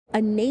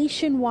a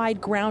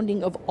nationwide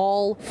grounding of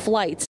all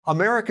flights.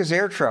 America's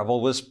air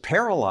travel was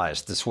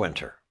paralyzed this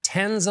winter.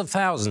 Tens of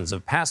thousands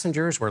of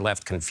passengers were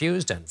left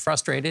confused and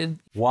frustrated.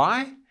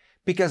 Why?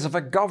 Because of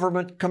a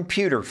government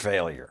computer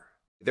failure.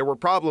 There were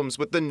problems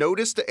with the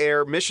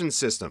Notice-to-Air mission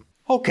system.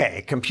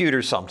 Okay,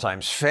 computers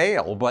sometimes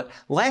fail, but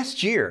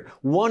last year,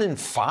 1 in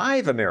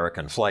 5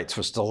 American flights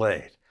was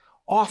delayed.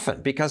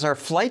 Often because our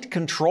flight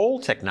control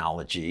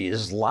technology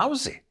is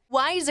lousy.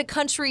 Why is a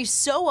country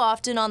so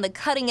often on the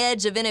cutting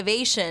edge of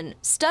innovation,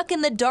 stuck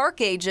in the dark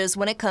ages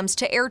when it comes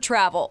to air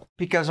travel?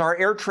 Because our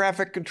air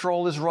traffic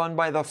control is run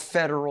by the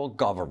federal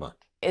government.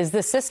 Is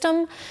the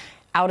system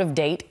out of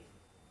date?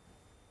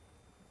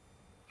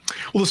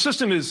 Well, the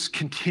system is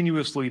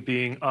continuously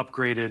being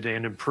upgraded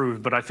and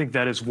improved, but I think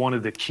that is one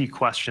of the key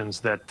questions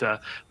that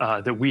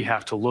that we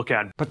have to look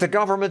at. But the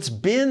government's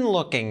been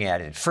looking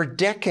at it for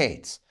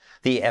decades.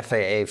 The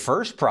FAA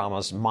first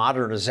promised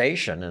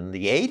modernization in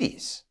the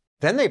 80s.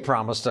 Then they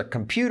promised a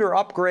computer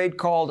upgrade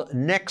called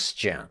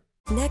NextGen.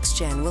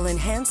 NextGen will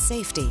enhance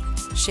safety,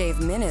 shave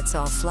minutes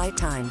off flight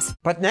times.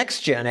 But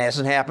NextGen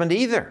hasn't happened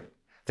either.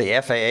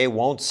 The FAA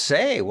won't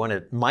say when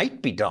it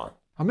might be done.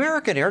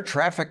 American air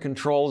traffic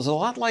control is a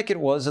lot like it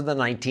was in the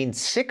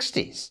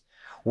 1960s.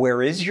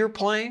 Where is your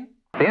plane?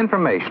 The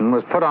information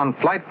was put on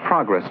flight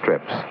progress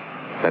strips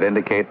that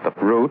indicate the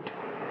route,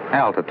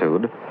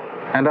 altitude,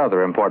 and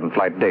other important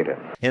flight data.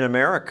 In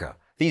America,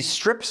 these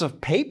strips of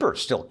paper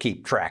still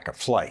keep track of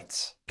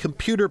flights.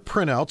 Computer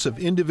printouts of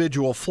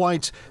individual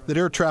flights that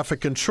air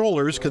traffic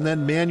controllers can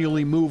then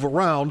manually move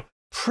around.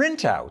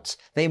 Printouts,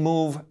 they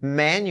move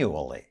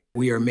manually.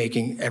 We are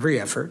making every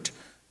effort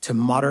to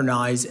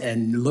modernize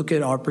and look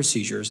at our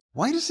procedures.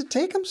 Why does it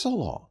take them so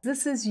long?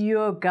 This is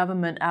your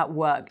government at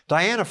work.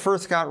 Diana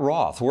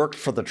Furthgott-Roth worked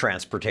for the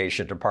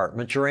Transportation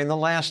Department during the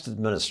last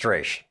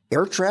administration.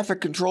 Air traffic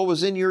control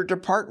was in your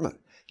department.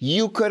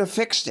 You could have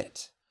fixed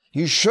it.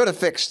 You should have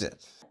fixed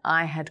it.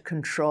 I had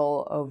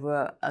control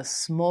over a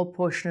small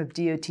portion of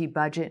DOT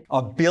budget.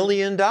 $1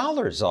 billion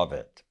of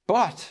it.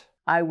 But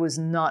I was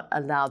not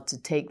allowed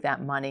to take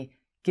that money,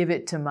 give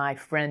it to my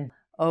friend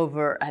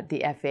over at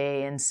the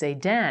FAA and say,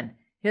 Dan,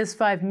 here's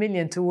 $5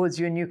 million towards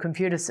your new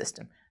computer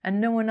system. And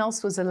no one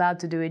else was allowed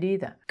to do it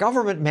either.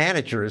 Government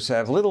managers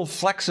have little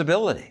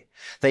flexibility.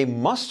 They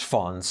must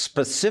fund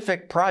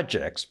specific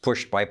projects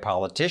pushed by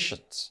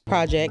politicians.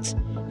 Projects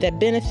that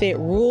benefit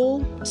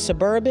rural,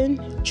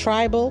 suburban,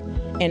 tribal,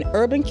 and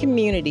urban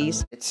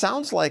communities. It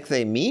sounds like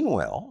they mean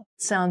well.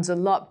 It sounds a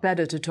lot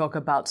better to talk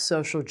about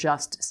social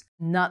justice,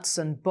 nuts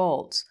and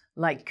bolts,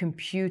 like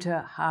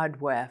computer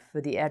hardware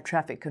for the air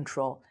traffic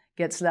control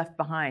gets left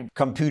behind.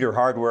 Computer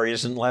hardware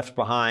isn't left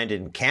behind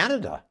in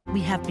Canada.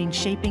 We have been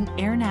shaping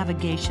air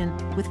navigation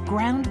with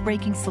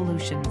groundbreaking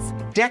solutions.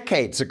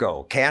 Decades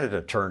ago,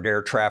 Canada turned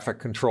air traffic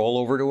control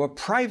over to a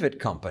private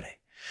company.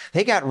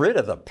 They got rid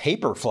of the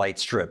paper flight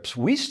strips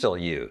we still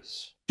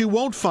use. You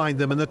won't find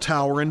them in the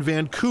tower in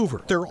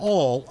Vancouver. They're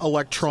all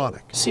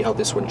electronic. See how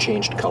this one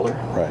changed color?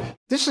 Right.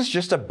 This is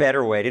just a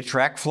better way to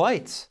track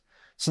flights.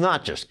 It's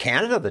not just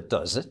Canada that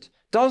does it.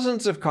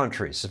 Dozens of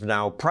countries have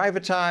now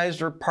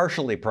privatized or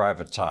partially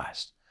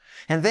privatized.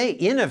 And they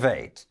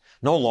innovate.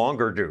 No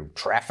longer do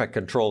traffic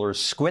controllers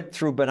squint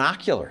through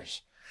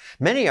binoculars.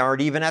 Many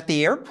aren't even at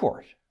the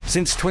airport.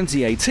 Since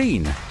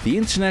 2018, the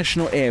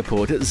international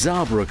airport at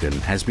Saarbrücken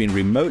has been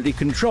remotely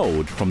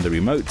controlled from the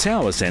remote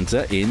tower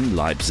center in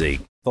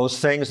Leipzig. Those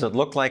things that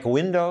look like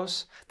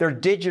windows, they're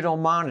digital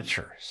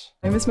monitors.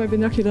 I miss my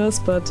binoculars,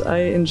 but I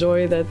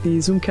enjoy that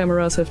the zoom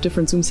cameras have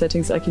different zoom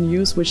settings I can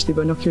use, which the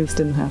binoculars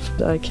didn't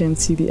have. I can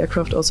see the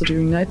aircraft also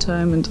during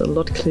nighttime and a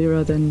lot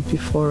clearer than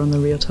before on the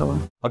rear tower.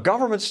 A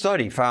government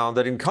study found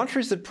that in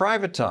countries that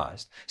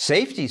privatized,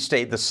 safety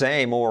stayed the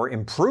same or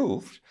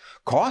improved,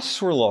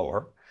 costs were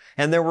lower,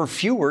 and there were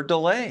fewer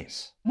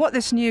delays. What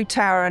this new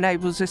tower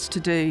enables us to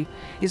do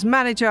is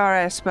manage our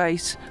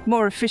airspace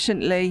more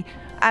efficiently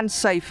and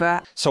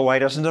safer. So why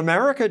doesn't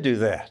America do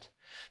that?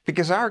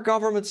 Because our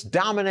government's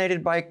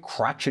dominated by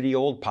crotchety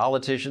old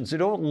politicians who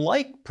don't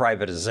like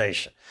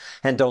privatization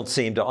and don't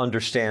seem to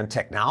understand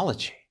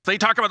technology. They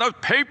talk about those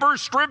paper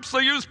strips.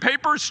 They use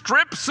paper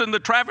strips in the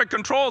traffic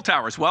control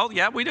towers. Well,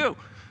 yeah, we do.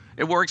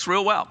 It works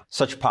real well.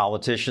 Such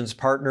politicians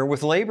partner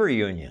with labor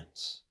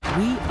unions.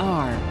 We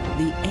are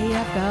the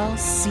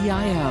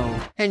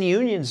AFL-CIO. And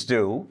unions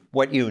do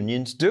what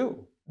unions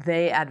do.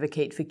 They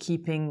advocate for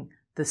keeping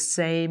the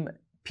same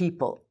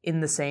people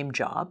in the same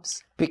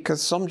jobs.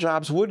 Because some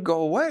jobs would go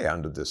away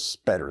under this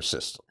better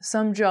system.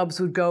 Some jobs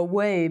would go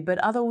away, but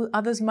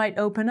others might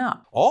open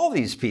up. All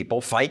these people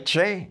fight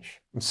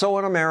change. And so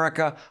in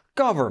America,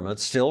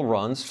 government still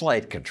runs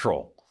flight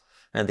control.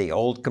 And the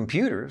old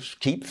computers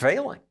keep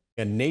failing.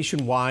 A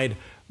nationwide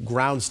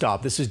ground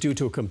stop. This is due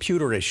to a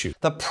computer issue.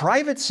 The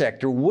private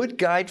sector would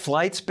guide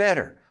flights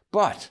better,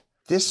 but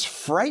this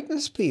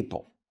frightens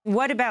people.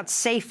 What about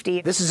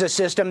safety? This is a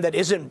system that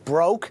isn't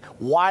broke.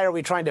 Why are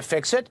we trying to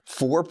fix it?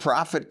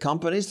 For-profit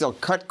companies, they'll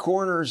cut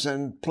corners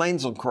and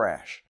planes will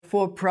crash.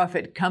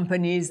 For-profit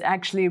companies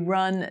actually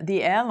run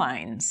the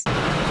airlines.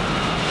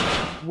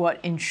 What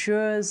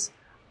ensures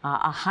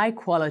A high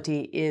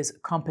quality is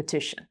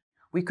competition.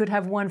 We could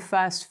have one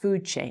fast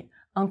food chain,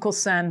 Uncle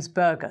Sam's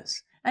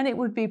Burgers, and it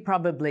would be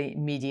probably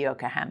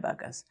mediocre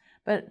hamburgers.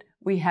 But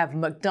we have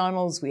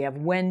McDonald's, we have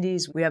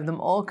Wendy's, we have them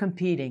all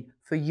competing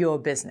for your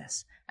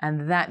business,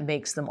 and that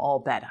makes them all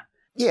better.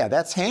 Yeah,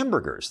 that's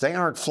hamburgers. They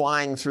aren't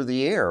flying through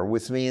the air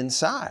with me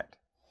inside.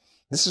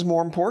 This is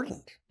more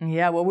important.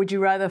 Yeah, well, would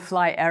you rather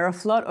fly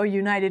Aeroflot or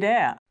United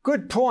Air?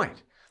 Good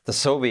point. The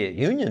Soviet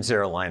Union's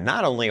airline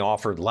not only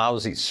offered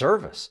lousy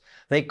service,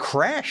 they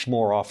crashed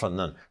more often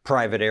than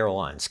private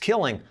airlines,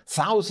 killing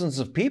thousands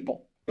of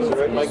people.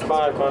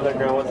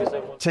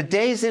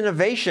 Today's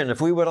innovation, if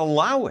we would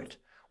allow it,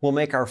 will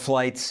make our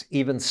flights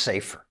even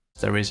safer.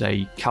 There is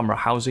a camera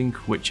housing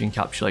which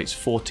encapsulates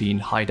 14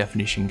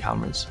 high-definition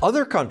cameras.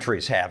 Other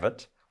countries have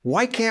it.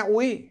 Why can't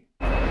we?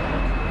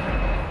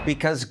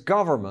 Because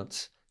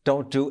governments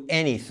don't do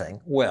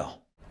anything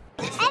well.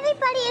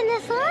 Everybody in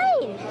this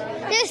line,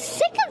 they're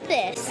sick of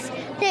this.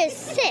 They're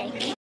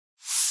sick.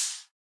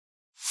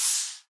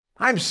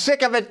 I'm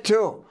sick of it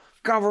too.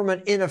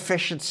 Government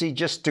inefficiency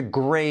just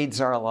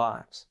degrades our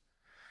lives.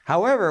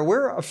 However,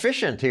 we're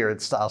efficient here at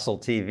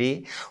Stossel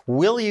TV.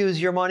 We'll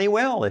use your money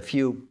well if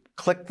you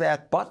click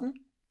that button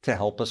to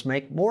help us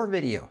make more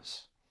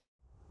videos.